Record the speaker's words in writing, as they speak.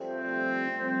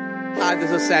Hi,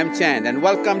 this is Sam Chand, and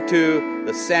welcome to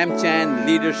the Sam Chand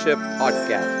Leadership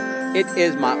Podcast. It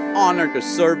is my honor to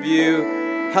serve you,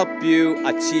 help you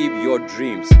achieve your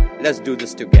dreams. Let's do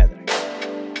this together.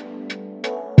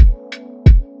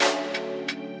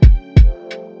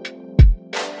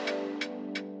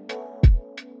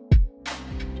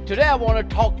 Today I want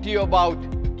to talk to you about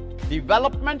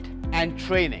development and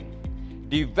training.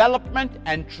 Development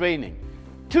and training.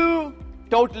 Two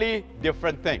totally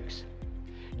different things.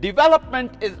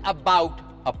 Development is about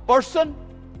a person.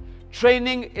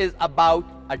 Training is about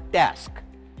a task.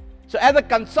 So as a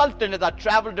consultant, as I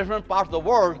travel different parts of the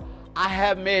world, I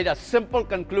have made a simple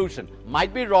conclusion.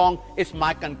 Might be wrong, it's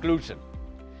my conclusion.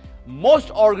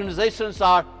 Most organizations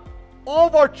are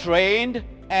overtrained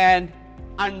and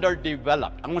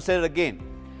underdeveloped. I'm going to say it again.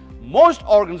 Most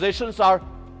organizations are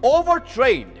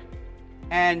overtrained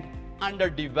and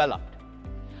underdeveloped.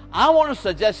 I want to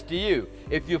suggest to you,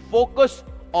 if you focus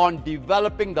on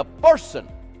developing the person,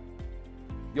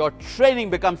 your training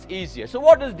becomes easier. So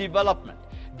what is development?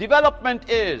 Development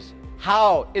is,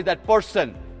 how is that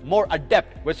person more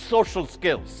adept with social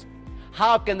skills?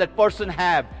 How can that person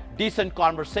have decent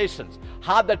conversations?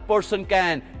 How that person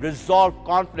can resolve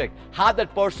conflict? How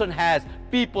that person has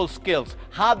people skills?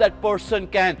 How that person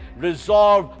can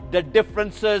resolve the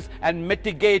differences and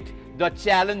mitigate the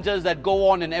challenges that go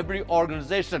on in every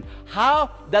organization? How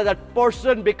does that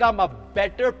person become a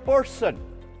better person?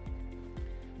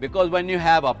 Because when you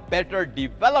have a better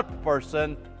developed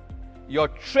person, your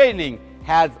training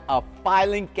has a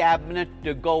filing cabinet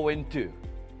to go into.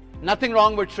 Nothing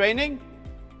wrong with training,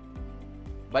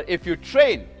 but if you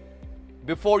train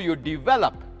before you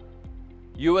develop,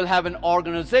 you will have an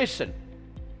organization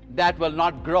that will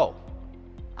not grow.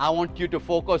 I want you to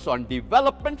focus on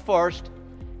development first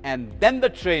and then the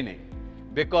training,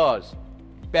 because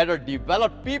better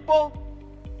developed people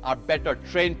are better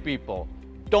trained people.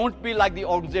 Don't be like the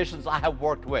organizations I have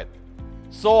worked with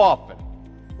so often,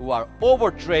 who are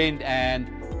overtrained and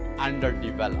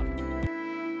underdeveloped.